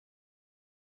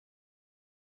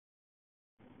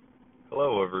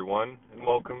Hello, everyone, and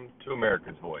welcome to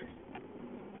America's Voice.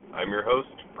 I'm your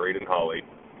host, Braden Hawley.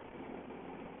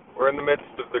 We're in the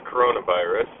midst of the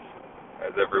coronavirus.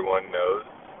 As everyone knows,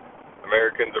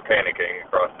 Americans are panicking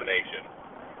across the nation.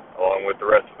 Along with the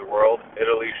rest of the world,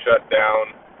 Italy's shut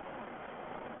down,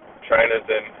 China's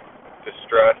in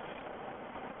distress,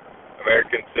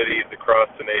 American cities across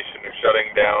the nation are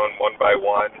shutting down one by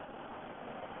one.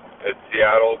 As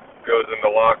Seattle goes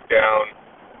into lockdown,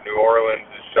 New Orleans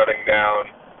is shutting down,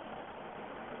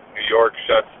 New York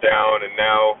shuts down, and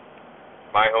now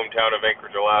my hometown of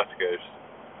Anchorage, Alaska is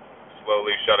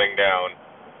slowly shutting down.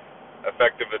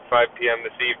 Effective at 5 p.m.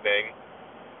 this evening,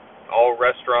 all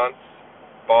restaurants,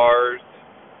 bars,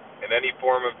 and any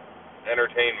form of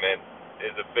entertainment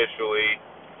is officially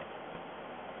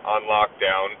on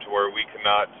lockdown to where we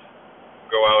cannot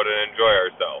go out and enjoy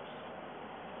ourselves.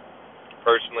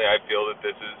 Personally, I feel that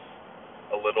this is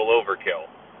a little overkill.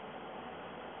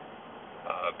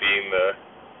 Being the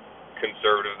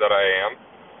conservative that I am,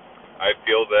 I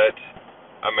feel that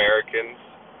Americans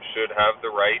should have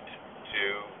the right to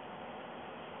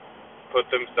put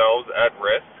themselves at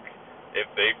risk if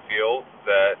they feel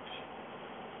that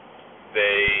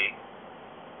they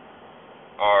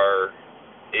are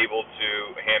able to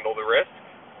handle the risk,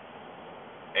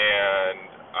 and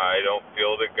I don't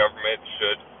feel that government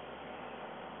should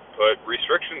put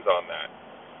restrictions on that.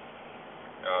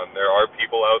 There are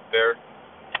people out there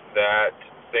that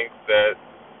think that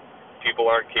people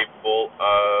aren't capable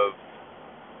of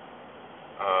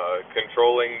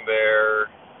controlling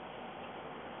their,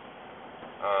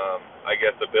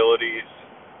 abilities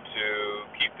to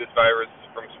keep this virus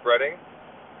from spreading.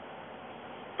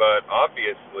 But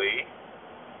obviously,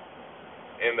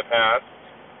 in the past,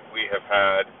 we have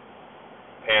had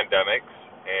pandemics,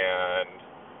 and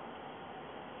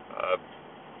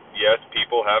yes,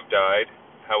 people have died.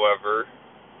 However,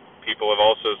 people have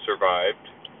also survived,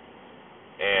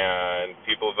 and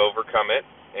people have overcome it.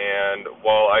 And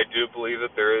while I do believe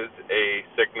that there is a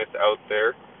sickness out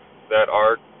there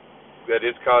that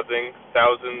is causing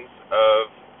thousands of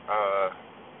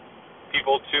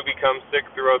people to become sick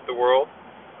throughout the world,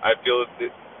 I feel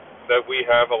that we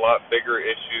have a lot bigger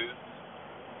issues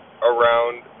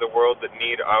around the world that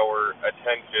need our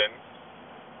attention,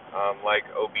 like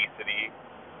obesity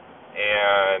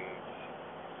and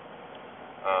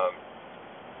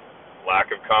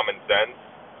lack of common sense,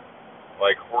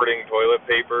 like hoarding toilet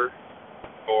paper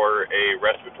for a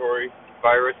respiratory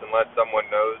virus unless someone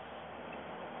knows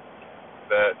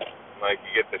that,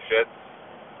 you get the shits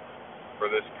for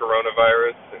this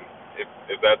coronavirus. And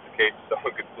if that's the case, if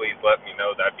someone could please let me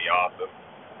know, that'd be awesome,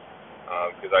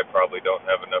 because I probably don't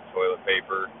have enough toilet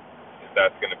paper if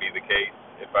that's going to be the case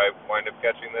if I wind up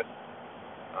catching this.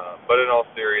 But in all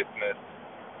seriousness,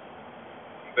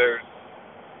 there's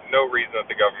no reason that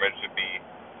the government should be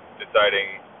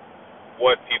deciding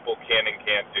what people can and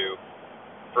can't do.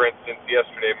 For instance,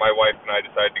 yesterday my wife and I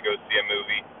decided to go see a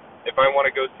movie. If I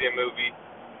want to go see a movie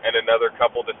and another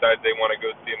couple decides they want to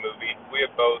go see a movie, we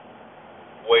have both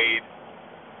weighed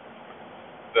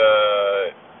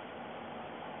the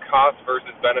cost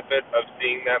versus benefit of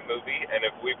seeing that movie, and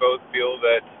if we both feel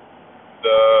that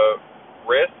the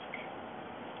risk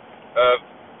of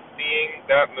seeing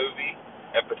that movie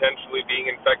and potentially being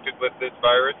infected with this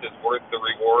virus is worth the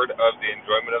reward of the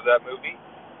enjoyment of that movie,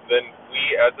 then we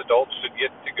as adults should get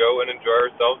to go and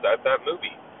enjoy ourselves at that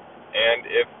movie. And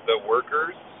if the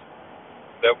workers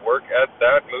that work at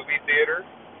that movie theater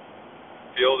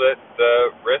feel that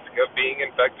the risk of being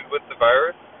infected with the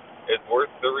virus is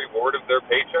worth the reward of their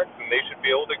paycheck, then they should be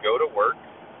able to go to work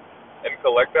and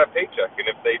collect that paycheck.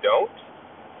 And if they don't,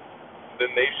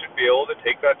 then they should be able to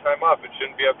take that time off. It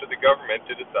shouldn't be up to the government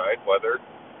to decide whether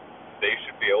they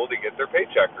should be able to get their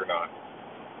paycheck or not.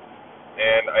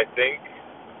 And I think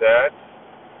that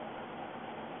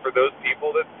for those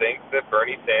people that think that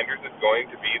Bernie Sanders is going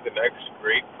to be the next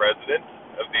great president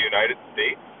of the United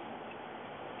States,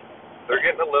 they're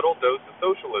getting a little dose of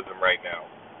socialism right now,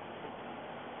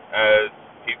 as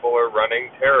people are running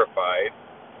terrified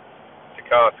to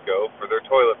Costco for their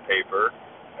toilet paper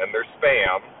and their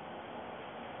Spam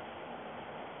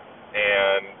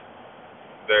and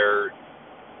their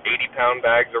 80-pound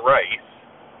bags of rice,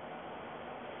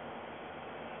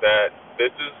 that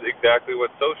this is exactly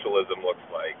what socialism looks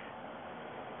like.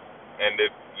 And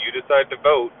if you decide to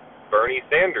vote Bernie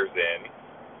Sanders in,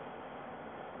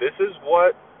 this is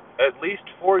what at least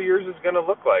 4 years is going to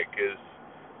look like, is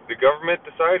the government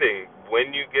deciding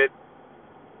when you get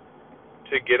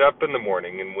to get up in the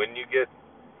morning and when you get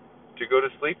to go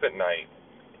to sleep at night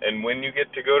and when you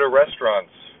get to go to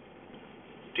restaurants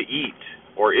to eat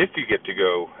or if you get to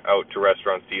go out to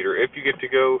restaurants to eat, or if you get to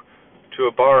go to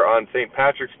a bar on St.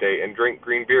 Patrick's Day and drink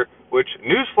green beer, which,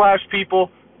 newsflash, people,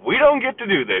 we don't get to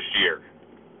do this year.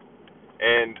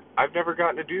 And I've never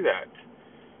gotten to do that.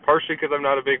 Partially because I'm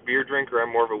not a big beer drinker,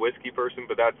 I'm more of a whiskey person,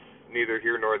 but that's neither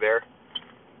here nor there.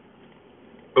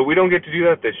 But we don't get to do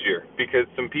that this year because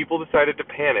some people decided to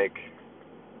panic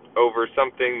over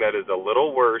something that is a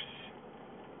little worse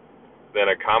than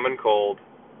a common cold.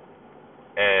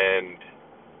 And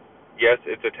yes,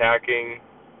 it's attacking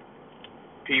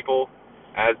people,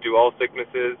 as do all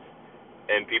sicknesses,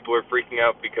 and people are freaking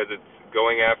out because it's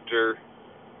going after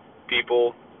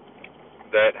people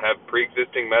that have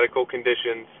pre-existing medical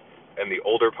conditions and the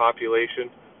older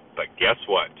population. But guess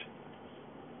what?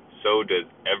 So does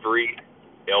every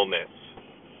illness.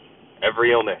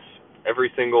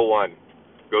 Every single one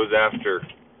goes after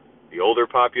the older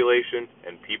population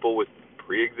and people with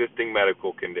pre-existing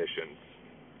medical conditions.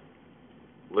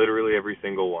 Literally every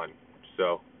single one.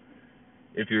 So,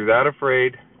 if you're that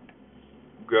afraid,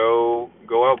 go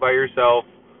out by yourself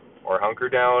or hunker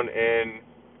down in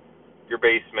your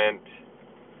basement.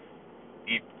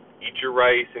 Eat your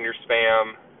rice and your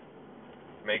Spam.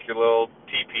 Make your little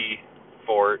teepee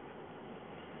fort.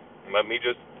 And let me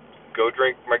just go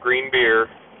drink my green beer.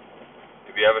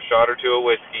 If you have a shot or two of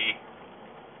whiskey.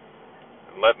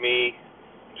 And let me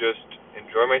just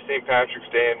enjoy my St. Patrick's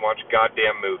Day and watch a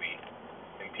goddamn movie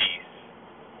in peace.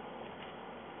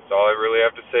 That's all I really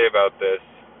have to say about this.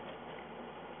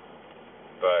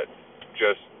 But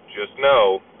just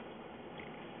know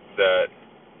that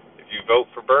if you vote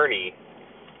for Bernie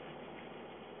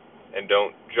and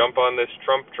don't jump on this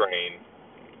Trump train,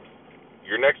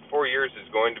 your next 4 years is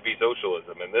going to be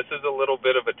socialism. And this is a little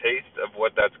bit of a taste of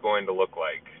what that's going to look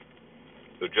like.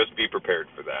 So just be prepared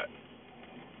for that.